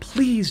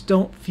 Please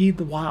don't feed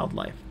the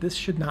wildlife. This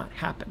should not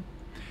happen.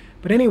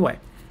 But anyway,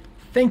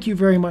 thank you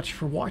very much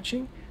for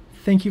watching.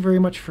 Thank you very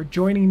much for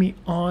joining me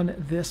on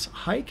this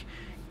hike.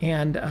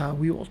 And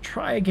we will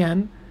try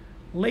again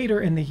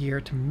later in the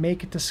year to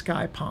make it to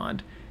Sky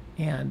Pond.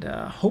 And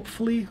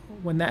hopefully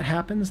when that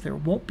happens, there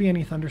won't be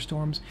any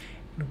thunderstorms,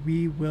 and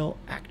we will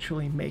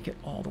actually make it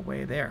all the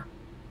way there.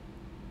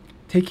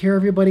 Take care,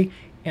 everybody,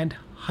 and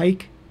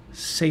hike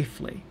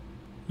safely.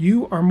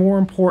 You are more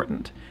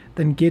important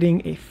than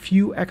getting a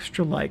few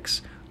extra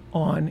likes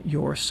on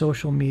your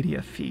social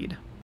media feed.